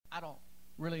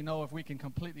really know if we can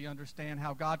completely understand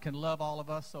how God can love all of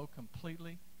us so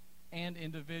completely and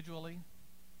individually.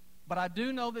 But I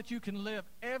do know that you can live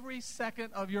every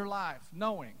second of your life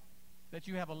knowing that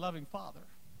you have a loving Father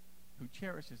who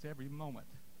cherishes every moment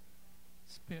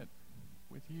spent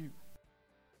with you.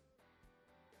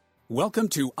 Welcome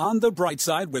to On the Bright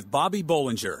Side with Bobby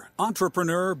Bollinger,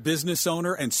 entrepreneur, business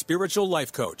owner, and spiritual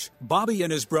life coach. Bobby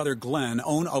and his brother Glenn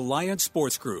own Alliance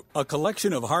Sports Group, a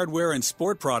collection of hardware and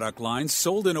sport product lines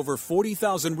sold in over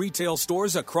 40,000 retail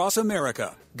stores across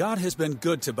America. God has been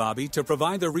good to Bobby to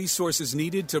provide the resources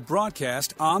needed to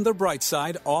broadcast On the Bright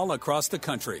Side all across the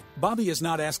country. Bobby is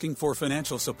not asking for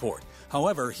financial support.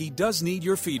 However, he does need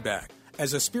your feedback.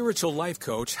 As a spiritual life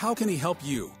coach, how can he help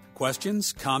you?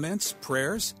 Questions, comments,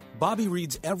 prayers? Bobby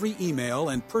reads every email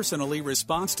and personally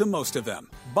responds to most of them.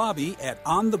 Bobby at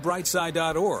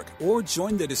onthebrightside.org or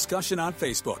join the discussion on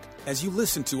Facebook. As you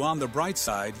listen to On the Bright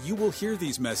Side, you will hear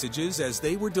these messages as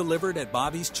they were delivered at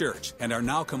Bobby's church and are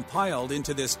now compiled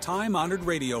into this time-honored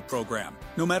radio program.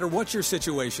 No matter what your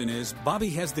situation is, Bobby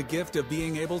has the gift of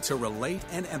being able to relate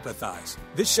and empathize.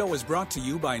 This show is brought to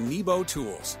you by Nebo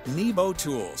Tools. Nebo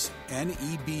Tools,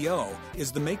 N-E-B-O,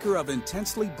 is the maker of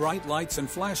intensely bright lights and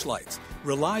flashlights,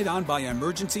 relied on by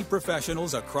emergency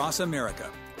professionals across America.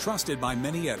 Trusted by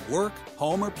many at work,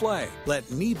 home, or play.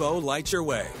 Let Nebo light your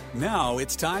way. Now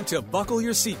it's time to buckle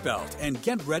your seatbelt and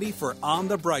get ready for On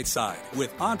the Bright Side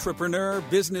with entrepreneur,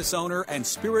 business owner, and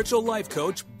spiritual life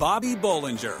coach Bobby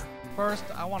Bollinger. First,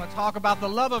 I want to talk about the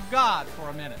love of God for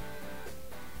a minute.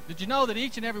 Did you know that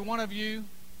each and every one of you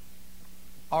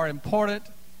are important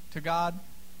to God?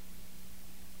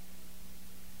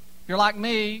 If you're like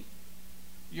me,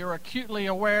 you're acutely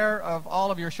aware of all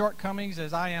of your shortcomings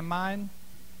as I am mine.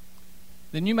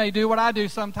 Then you may do what I do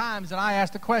sometimes, and I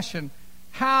ask the question,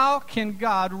 how can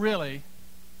God really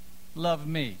love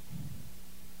me?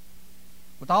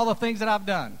 With all the things that I've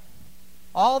done,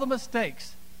 all the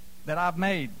mistakes that I've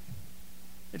made,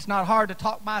 it's not hard to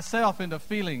talk myself into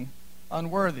feeling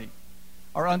unworthy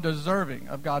or undeserving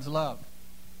of God's love.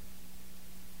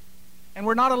 And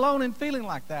we're not alone in feeling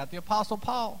like that. The Apostle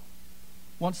Paul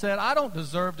once said, I don't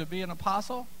deserve to be an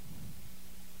apostle.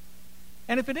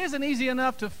 And if it isn't easy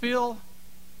enough to feel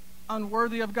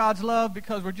unworthy of God's love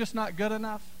because we're just not good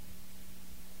enough,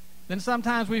 then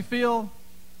sometimes we feel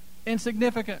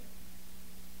insignificant.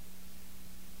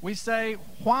 We say,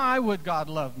 why would God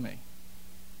love me?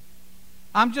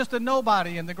 I'm just a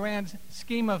nobody in the grand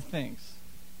scheme of things.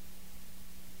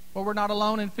 But we're not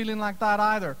alone in feeling like that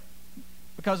either,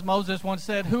 because Moses once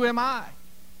said, who am I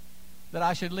that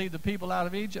I should lead the people out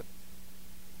of Egypt?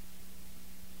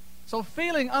 So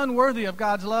feeling unworthy of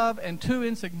God's love and too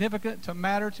insignificant to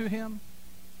matter to Him,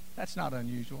 that's not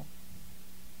unusual.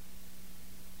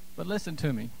 But listen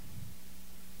to me.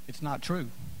 It's not true.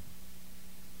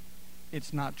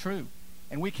 It's not true.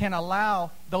 And we can't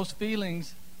allow those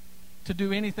feelings to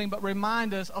do anything but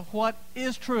remind us of what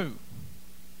is true.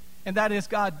 And that is,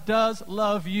 God does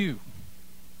love you.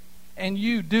 And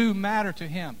you do matter to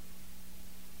Him.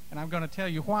 And I'm going to tell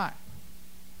you why.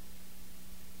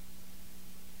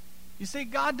 You see,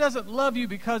 God doesn't love you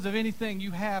because of anything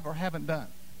you have or haven't done.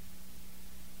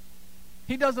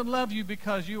 He doesn't love you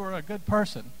because you are a good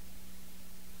person.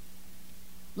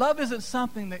 Love isn't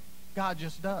something that God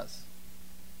just does.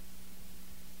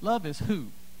 Love is who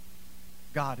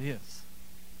God is.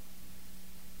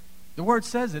 The Word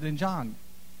says it in John.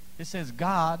 It says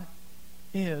God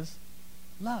is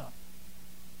love.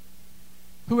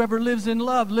 Whoever lives in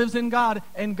love lives in God,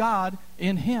 and God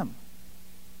in him.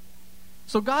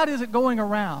 So God isn't going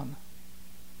around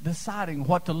deciding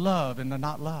what to love and to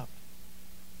not love.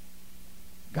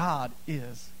 God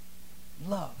is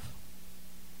love.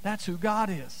 That's who God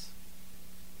is.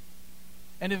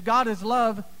 And if God is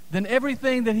love, then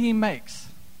everything that He makes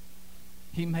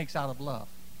out of love.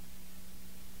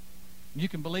 You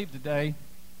can believe today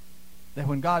that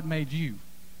when God made you,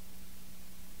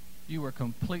 you were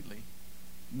completely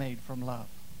made from love.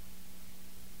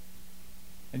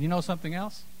 And you know something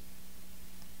else?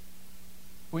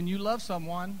 When you love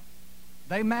someone,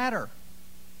 they matter.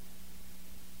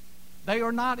 They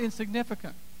are not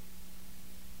insignificant.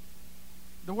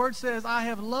 The Word says, I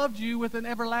have loved you with an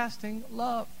everlasting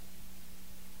love.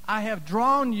 I have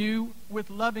drawn you with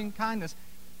loving kindness.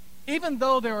 Even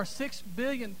though there are 6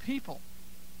 billion people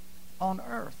on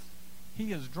earth,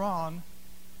 He is drawn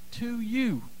to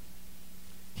you.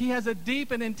 He has a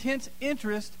deep and intense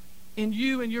interest in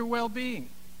you and your well-being.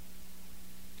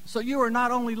 So you are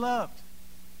not only loved,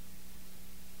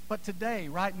 but today,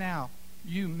 right now,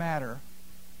 you matter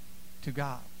to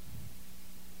God.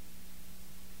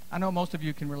 I know most of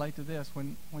you can relate to this.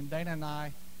 When Dana and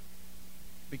I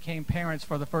became parents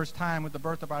for the first time with the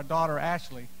birth of our daughter,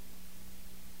 Ashley,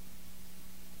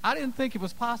 I didn't think it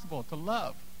was possible to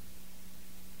love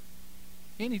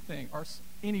anything or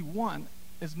anyone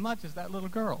as much as that little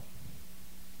girl.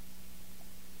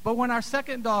 But when our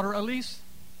second daughter, Elise,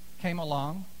 came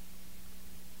along,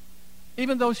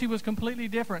 even though she was completely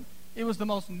different, it was the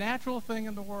most natural thing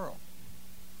in the world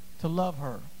to love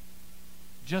her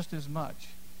just as much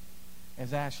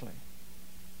as Ashley.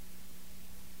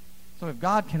 So if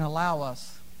God can allow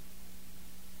us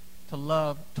to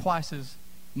love twice as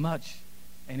much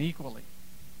and equally,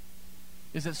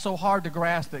 is it so hard to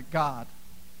grasp that God,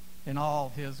 in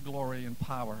all his glory and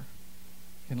power,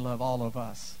 can love all of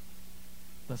us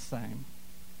the same?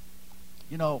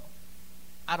 You know,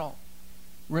 I don't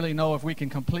really know if we can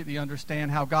completely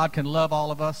understand how God can love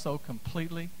all of us so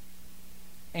completely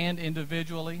and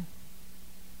individually.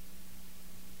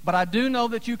 But I do know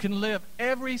that you can live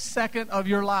every second of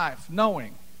your life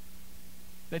knowing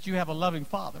that you have a loving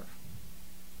Father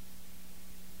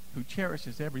who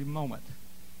cherishes every moment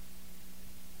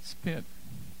spent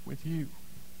with you.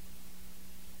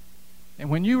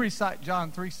 And when you recite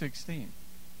John 3:16,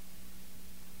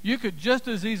 you could just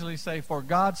as easily say, "For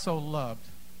God so loved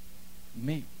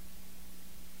me,"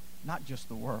 not just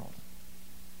the world.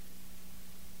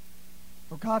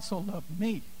 For God so loved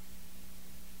me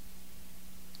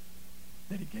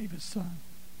that he gave his Son,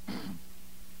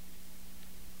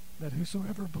 that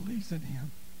whosoever believes in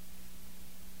him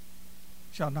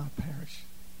shall not perish,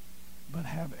 but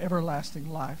have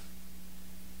everlasting life.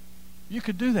 You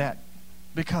could do that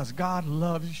because God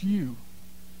loves you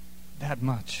that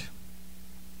much.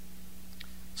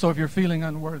 So if you're feeling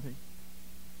unworthy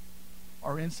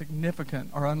or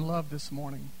insignificant or unloved this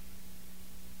morning,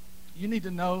 you need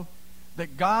to know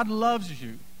that God loves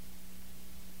you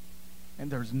and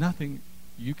there's nothing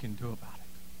you can do about it.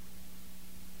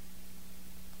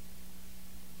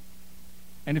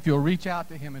 And if you'll reach out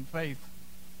to him in faith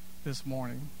this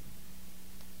morning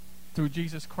through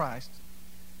Jesus Christ,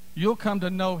 you'll come to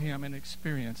know him and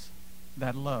experience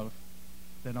that love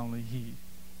that only he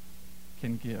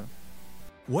can give.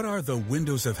 What are the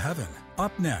windows of heaven?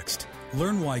 Up next,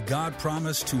 learn why God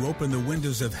promised to open the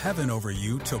windows of heaven over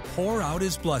you to pour out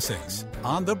his blessings.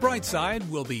 On the Bright Side,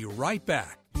 we'll be right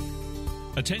back.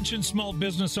 Attention small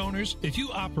business owners, if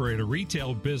you operate a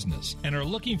retail business and are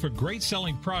looking for great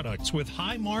selling products with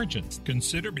high margins,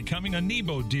 consider becoming a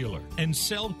Nebo dealer and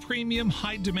sell premium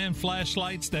high demand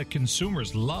flashlights that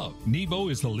consumers love. Nebo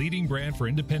is the leading brand for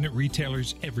independent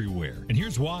retailers everywhere. And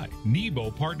here's why.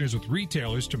 Nebo partners with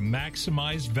retailers to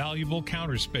maximize valuable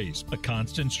counter space, a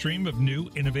constant stream of new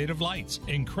innovative lights,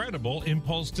 incredible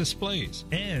impulse displays,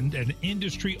 and an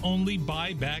industry-only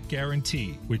buyback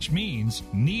guarantee, which means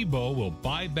Nebo will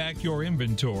buy back your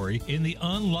inventory in the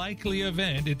unlikely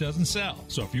event it doesn't sell.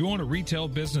 So if you own a retail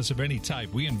business of any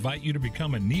type, we invite you to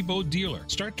become a Nebo dealer.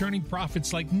 Start turning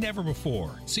profits like never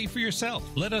before. See for yourself.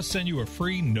 Let us send you a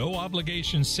free,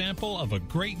 no-obligation sample of a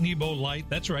great Nebo light.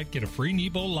 That's right, get a free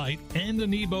Nebo light and a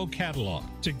Nebo catalog.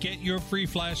 To get your free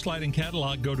flashlight and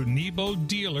catalog, go to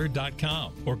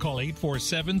NeboDealer.com or call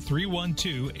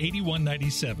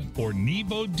 847-312-8197 or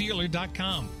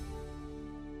NeboDealer.com.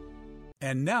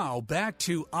 And now, back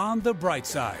to On the Bright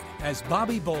Side, as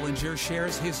Bobby Bollinger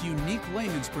shares his unique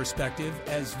layman's perspective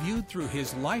as viewed through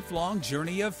his lifelong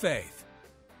journey of faith.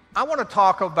 I want to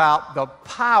talk about the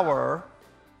power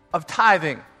of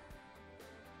tithing.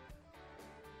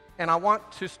 And I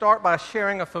want to start by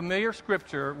sharing a familiar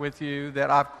scripture with you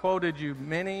that I've quoted you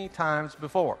many times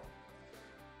before.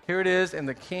 Here it is in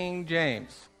the King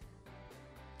James.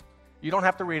 You don't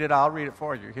have to read it. I'll read it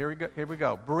for you. Here we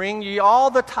go. Bring ye all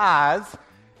the tithes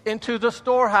into the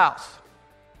storehouse,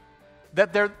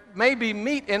 that there may be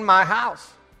meat in my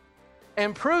house.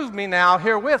 And prove me now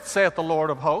herewith, saith the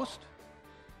Lord of hosts,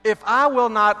 if I will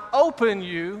not open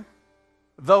you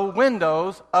the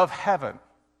windows of heaven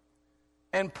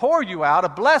and pour you out a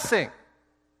blessing,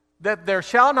 that there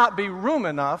shall not be room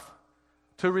enough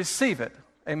to receive it.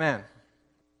 Amen.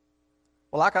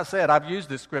 Well, like I said, I've used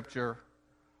this scripture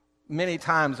many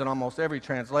times in almost every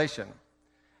translation.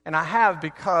 And I have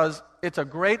because it's a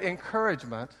great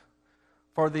encouragement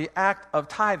for the act of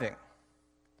tithing.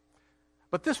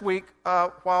 But this week,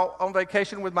 while on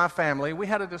vacation with my family, we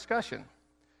had a discussion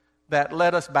that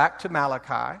led us back to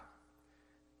Malachi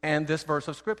and this verse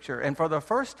of Scripture. And for the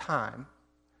first time,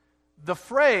 the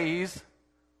phrase,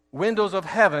 windows of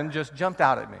heaven, just jumped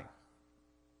out at me.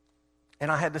 And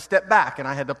I had to step back and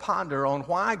I had to ponder on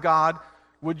why God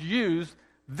would use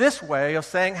this way of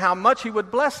saying how much he would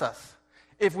bless us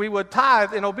if we would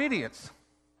tithe in obedience.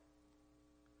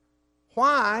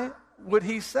 Why would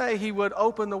he say he would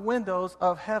open the windows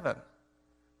of heaven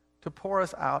to pour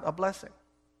us out a blessing?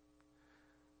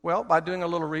 Well, by doing a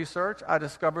little research, I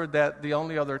discovered that the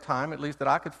only other time, at least that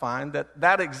I could find,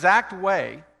 that exact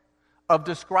way of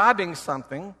describing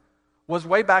something was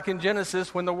way back in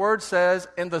Genesis when the word says,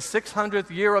 in the 600th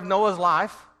year of Noah's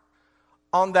life,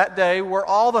 on that day were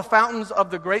all the fountains of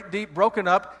the great deep broken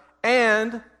up,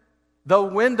 and the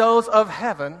windows of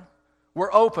heaven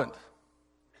were opened.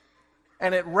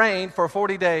 And it rained for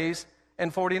 40 days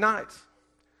and 40 nights.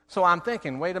 So I'm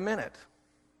thinking, wait a minute.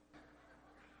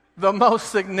 The most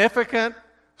significant,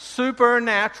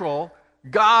 supernatural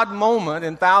God moment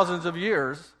in thousands of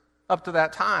years up to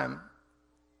that time,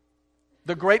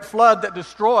 the great flood that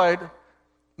destroyed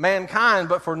mankind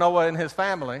but for Noah and his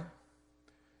family,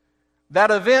 that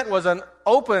event was an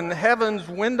open heaven's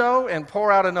window and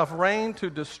pour out enough rain to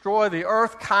destroy the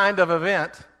earth kind of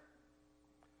event.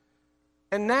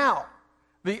 And now,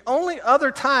 the only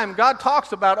other time God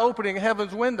talks about opening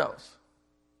heaven's windows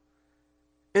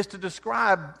is to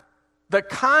describe the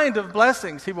kind of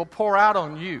blessings he will pour out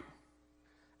on you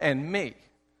and me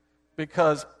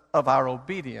because of our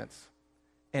obedience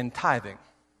in tithing.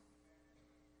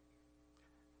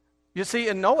 You see,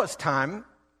 in Noah's time,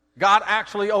 God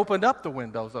actually opened up the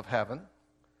windows of heaven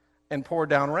and poured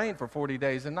down rain for 40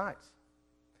 days and nights.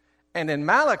 And in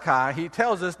Malachi, he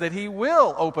tells us that he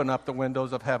will open up the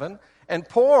windows of heaven and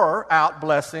pour out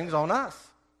blessings on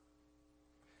us.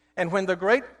 And when the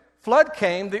great flood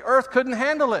came, the earth couldn't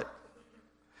handle it.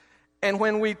 And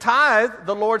when we tithe,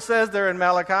 the Lord says there in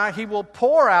Malachi, he will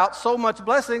pour out so much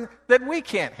blessing that we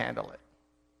can't handle it.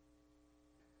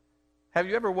 Have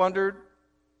you ever wondered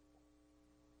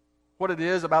what it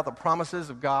is about the promises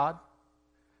of God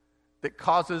that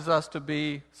causes us to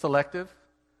be selective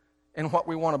in what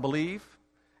we want to believe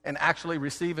and actually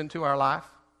receive into our life?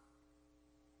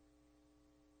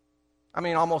 I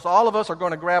mean, almost all of us are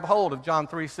going to grab hold of John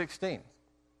 3:16.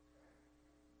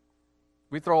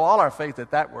 We throw all our faith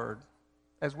at that word,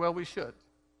 as well we should.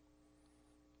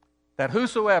 That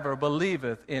whosoever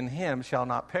believeth in him shall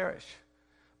not perish,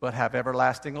 but have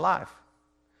everlasting life.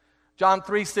 John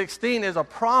 3:16 is a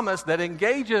promise that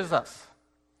engages us.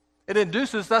 It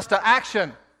induces us to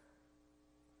action.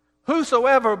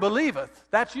 Whosoever believeth,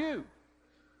 that's you.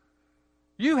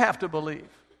 You have to believe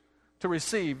to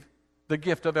receive the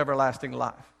gift of everlasting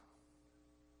life.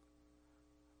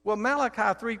 Well,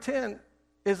 Malachi 3:10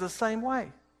 is the same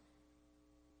way.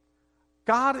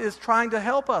 God is trying to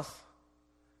help us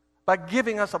by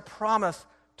giving us a promise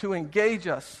to engage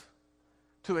us,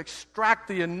 to extract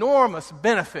the enormous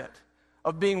benefit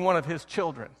of being one of his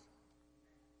children.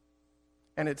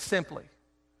 And it's simply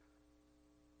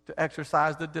to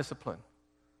exercise the discipline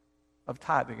of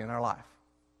tithing in our life.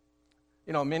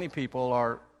 You know, many people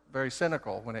are very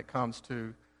cynical when it comes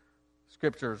to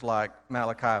scriptures like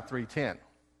Malachi 3:10.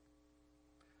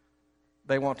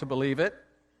 They want to believe it,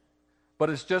 but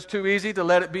it's just too easy to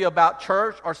let it be about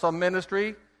church or some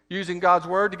ministry using God's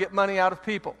word to get money out of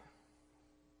people.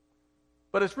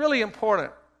 But it's really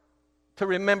important to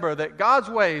remember that God's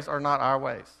ways are not our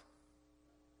ways.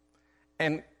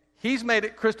 And he's made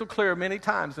it crystal clear many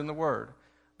times in the word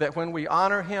that when we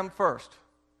honor him first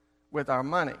with our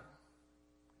money,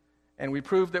 and we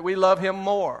prove that we love him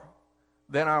more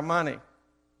than our money,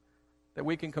 that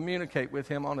we can communicate with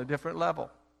him on a different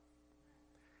level.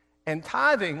 And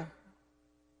tithing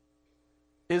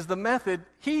is the method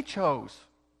he chose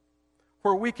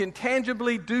where we can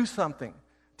tangibly do something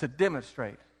to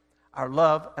demonstrate our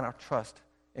love and our trust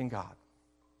in God.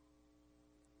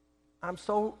 I'm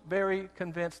so very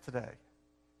convinced today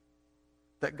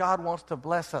that God wants to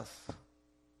bless us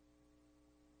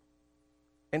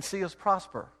and see us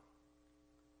prosper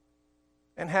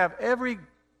and have every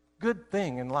good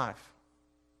thing in life.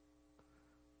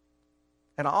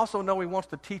 And I also know he wants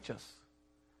to teach us.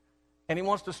 And he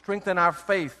wants to strengthen our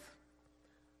faith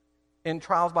in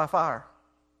trials by fire.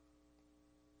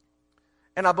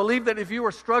 And I believe that if you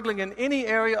are struggling in any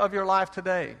area of your life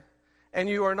today, and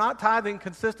you are not tithing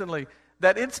consistently,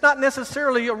 that it's not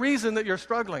necessarily a reason that you're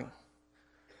struggling.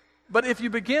 But if you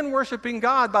begin worshiping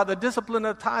God by the discipline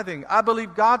of tithing, I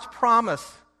believe God's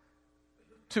promise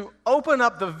to open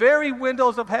up the very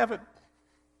windows of heaven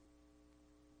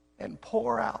and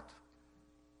pour out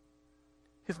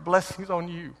his blessings on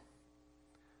you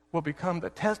will become the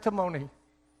testimony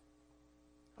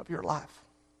of your life.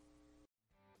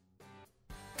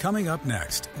 Coming up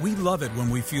next, we love it when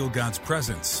we feel God's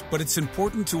presence, but it's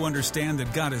important to understand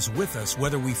that God is with us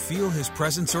whether we feel his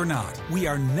presence or not. We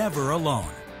are never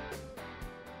alone.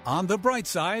 On the Bright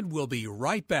Side, we'll be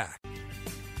right back.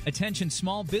 Attention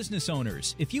small business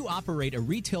owners. If you operate a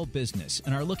retail business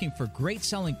and are looking for great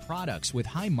selling products with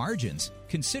high margins,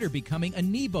 consider becoming a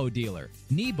Nebo dealer.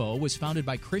 Nebo was founded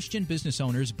by Christian business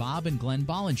owners Bob and Glenn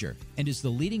Bollinger and is the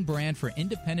leading brand for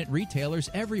independent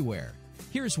retailers everywhere.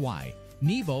 Here's why.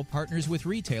 Nebo partners with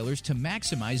retailers to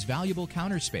maximize valuable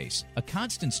counter space, a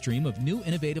constant stream of new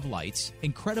innovative lights,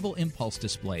 incredible impulse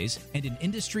displays, and an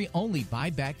industry-only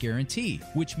buyback guarantee,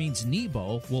 which means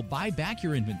Nebo will buy back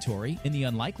your inventory in the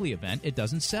unlikely event it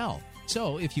doesn't sell.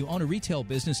 So if you own a retail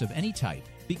business of any type,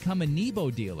 become a Nebo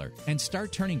dealer and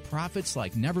start turning profits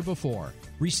like never before.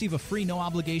 Receive a free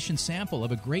no-obligation sample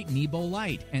of a great Nebo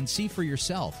light and see for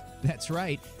yourself. That's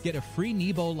right, get a free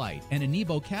Nebo light and a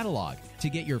Nebo catalog. To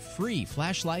get your free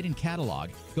flashlight and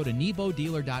catalog, go to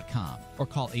NeboDealer.com or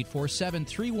call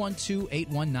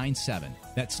 847-312-8197.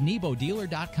 That's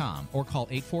NeboDealer.com or call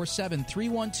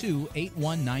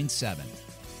 847-312-8197.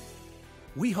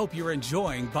 We hope you're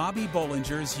enjoying Bobby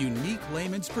Bollinger's unique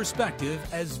layman's perspective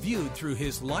as viewed through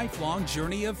his lifelong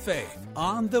journey of faith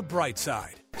on the bright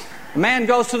side. A man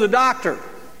goes to the doctor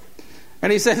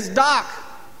and he says, "Doc,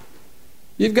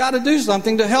 you've got to do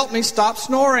something to help me stop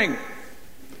snoring."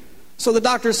 So the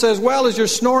doctor says, "Well, is your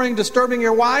snoring disturbing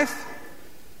your wife?"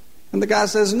 And the guy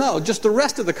says, "No, just the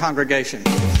rest of the congregation."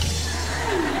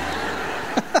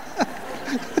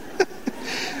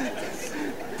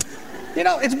 You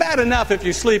know, it's bad enough if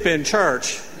you sleep in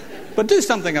church, but do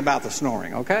something about the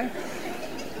snoring, okay?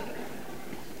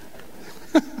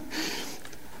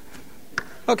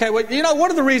 Okay, well, you know, one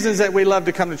of the reasons that we love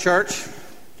to come to church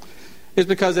is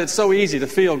because it's so easy to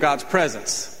feel God's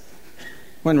presence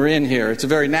when we're in here. It's a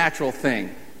very natural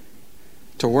thing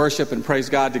to worship and praise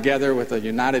God together with a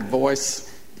united voice.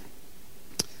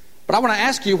 But I want to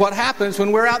ask you, what happens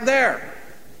when we're out there?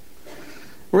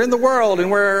 We're in the world and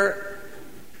we're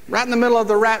right in the middle of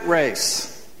the rat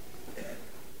race,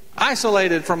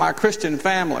 isolated from our Christian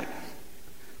family.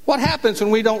 What happens when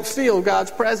we don't feel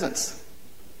God's presence?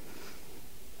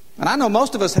 And I know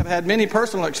most of us have had many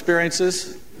personal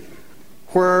experiences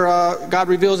where God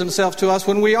reveals himself to us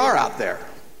when we are out there.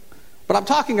 But I'm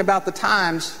talking about the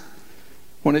times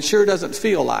when it sure doesn't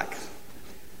feel like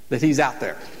that he's out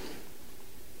there.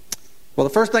 Well,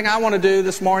 the first thing I want to do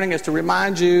this morning is to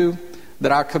remind you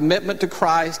that our commitment to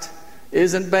Christ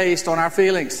isn't based on our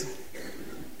feelings.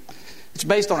 It's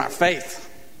based on our faith.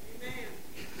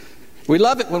 We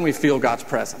love it when we feel God's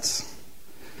presence.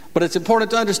 But it's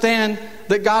important to understand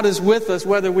that God is with us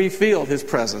whether we feel his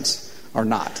presence or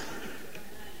not.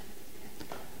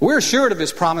 We're assured of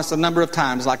his promise a number of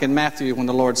times, like in Matthew when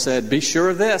the Lord said, "Be sure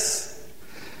of this,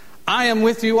 I am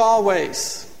with you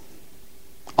always,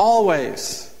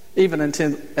 always, even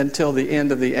until the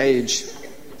end of the age."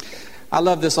 I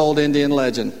love this old Indian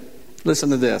legend.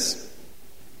 Listen to this.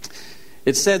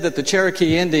 It said that the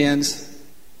Cherokee Indians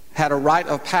had a rite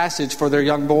of passage for their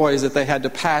young boys that they had to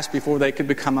pass before they could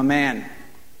become a man.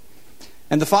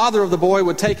 And the father of the boy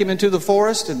would take him into the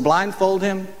forest and blindfold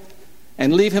him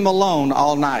and leave him alone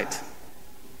all night.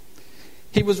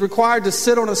 He was required to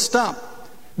sit on a stump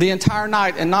the entire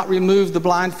night and not remove the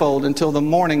blindfold until the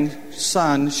morning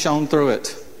sun shone through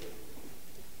it.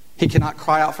 He cannot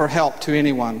cry out for help to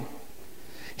anyone.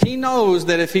 He knows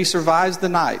that if he survives the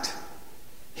night,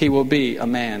 he will be a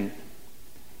man.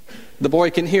 The boy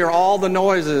can hear all the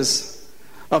noises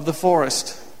of the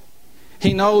forest.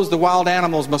 He knows the wild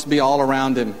animals must be all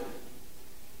around him.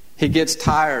 He gets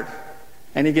tired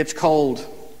and he gets cold.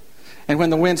 And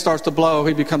when the wind starts to blow,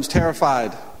 he becomes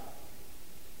terrified.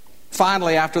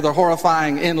 Finally, after the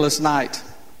horrifying endless night,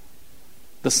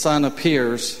 the sun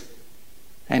appears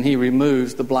and he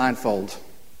removes the blindfold.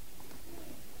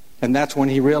 And that's when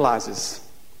he realizes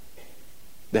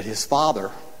that his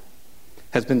father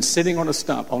has been sitting on a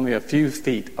stump only a few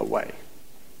feet away.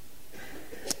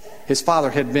 His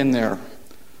father had been there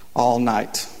all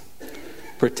night,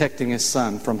 protecting his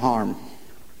son from harm.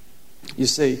 You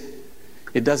see,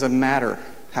 it doesn't matter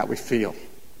how we feel.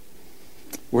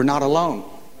 We're not alone.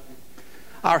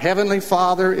 Our Heavenly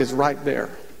Father is right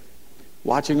there,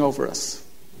 watching over us,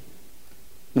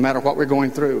 no matter what we're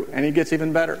going through. And he gets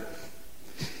even better.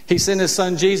 He sent his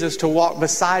son Jesus to walk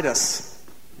beside us,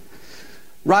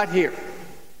 right here,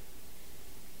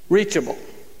 reachable,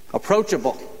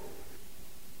 approachable,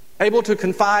 able to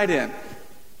confide in.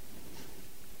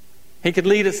 He could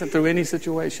lead us through any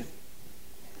situation.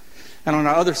 And on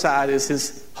our other side is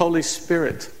his Holy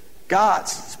Spirit,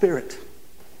 God's Spirit,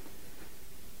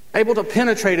 able to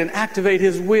penetrate and activate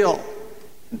his will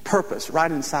and purpose right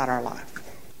inside our life.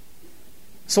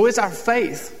 So it's our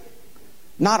faith,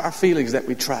 not our feelings, that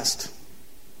we trust.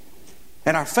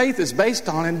 And our faith is based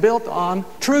on and built on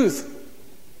truth.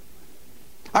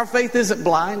 Our faith isn't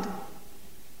blind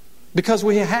because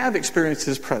we have experienced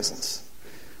His presence.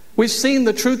 We've seen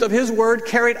the truth of His Word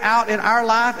carried out in our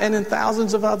life and in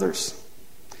thousands of others.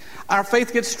 Our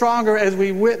faith gets stronger as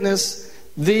we witness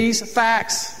these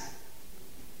facts.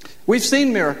 We've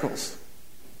seen miracles.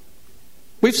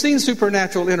 We've seen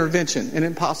supernatural intervention in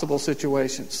impossible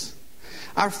situations.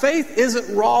 Our faith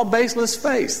isn't raw, baseless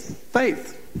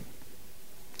faith.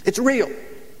 It's real.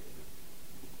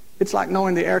 It's like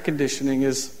knowing the air conditioning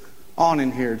is on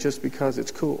in here just because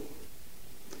it's cool.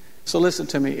 So listen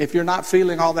to me. If you're not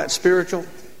feeling all that spiritual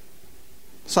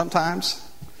sometimes,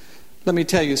 let me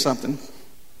tell you something.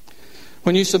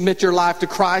 When you submit your life to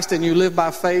Christ and you live by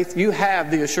faith, you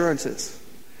have the assurances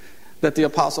that the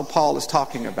Apostle Paul is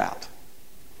talking about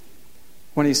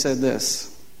when he said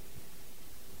this: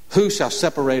 who shall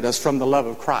separate us from the love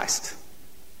of Christ?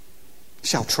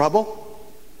 Shall trouble,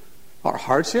 or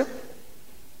hardship,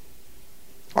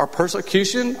 or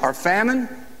persecution, or famine,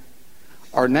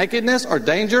 or nakedness, or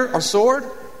danger, or sword?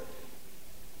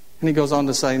 And he goes on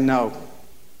to say, no.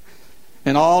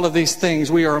 In all of these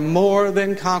things we are more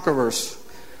than conquerors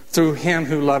through Him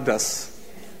who loved us.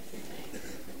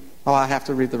 Oh, I have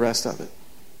to read the rest of it.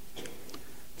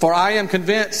 For I am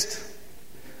convinced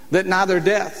that neither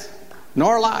death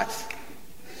nor life,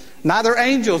 neither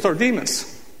angels or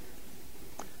demons,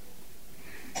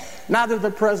 neither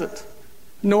the present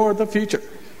nor the future,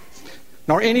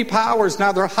 nor any powers,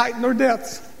 neither height nor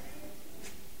depth,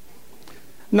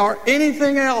 nor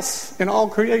anything else in all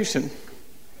creation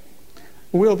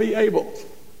will be able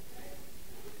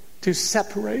to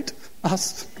separate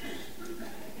us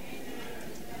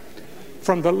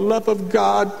from the love of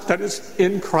God that is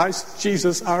in Christ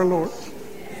Jesus our Lord.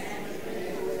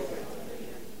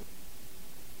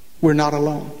 We're not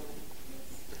alone.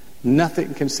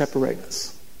 Nothing can separate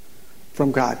us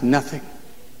from God. Nothing.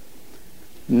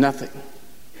 Nothing.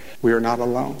 We are not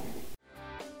alone.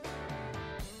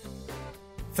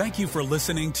 Thank you for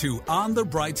listening to On the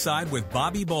Bright Side with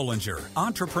Bobby Bollinger,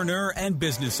 entrepreneur and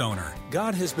business owner.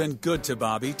 God has been good to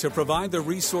Bobby to provide the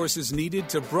resources needed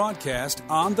to broadcast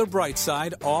On the Bright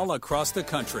Side all across the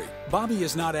country. Bobby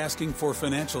is not asking for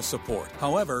financial support.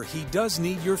 However, he does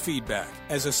need your feedback.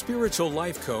 As a spiritual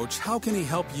life coach, how can he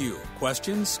help you?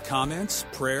 Questions, comments,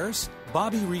 prayers?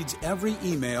 Bobby reads every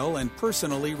email and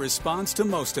personally responds to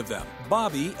most of them.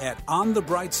 Bobby at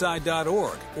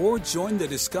onthebrightside.org or join the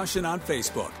discussion on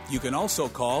Facebook. You can also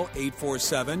call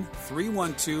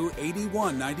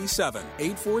 847-312-8197.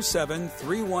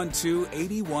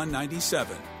 847-312-8197.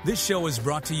 This show is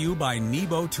brought to you by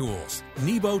Nebo Tools.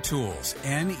 Nebo Tools,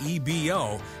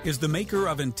 N-E-B-O, is the maker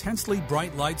of intensely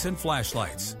bright lights and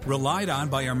flashlights. Relied on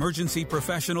by emergency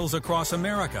professionals across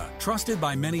America. Trusted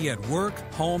by many at work,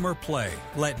 home, or play.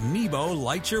 Let Nebo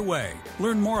light your way.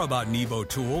 Learn more about Nebo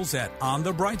Tools at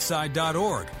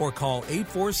onthebrightside.org or call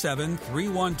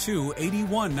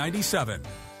 847-312-8197.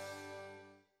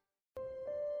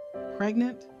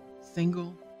 Pregnant,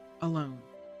 single, alone.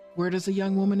 Where does a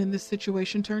young woman in this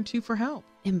situation turn to for help?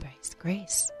 Embrace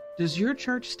Grace. Does your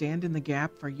church stand in the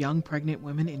gap for young pregnant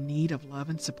women in need of love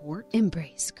and support?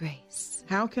 Embrace Grace.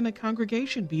 How can a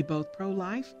congregation be both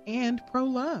pro-life and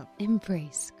pro-love?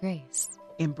 Embrace Grace.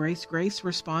 Embrace Grace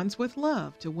responds with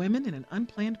love to women in an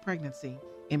unplanned pregnancy.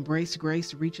 Embrace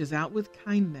Grace reaches out with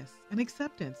kindness and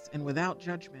acceptance and without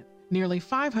judgment. Nearly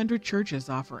 500 churches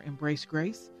offer Embrace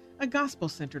Grace, a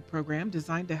gospel-centered program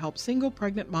designed to help single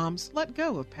pregnant moms let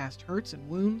go of past hurts and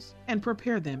wounds and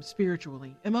prepare them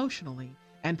spiritually, emotionally,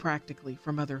 and practically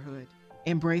for motherhood.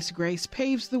 Embrace Grace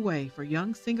paves the way for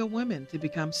young single women to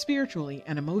become spiritually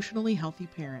and emotionally healthy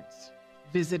parents.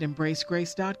 Visit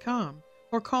embracegrace.com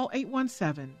or call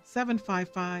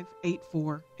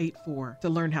 817-755-8484 to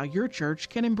learn how your church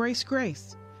can embrace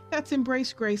grace. That's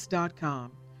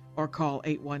embracegrace.com or call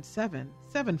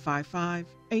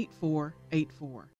 817-755-8484.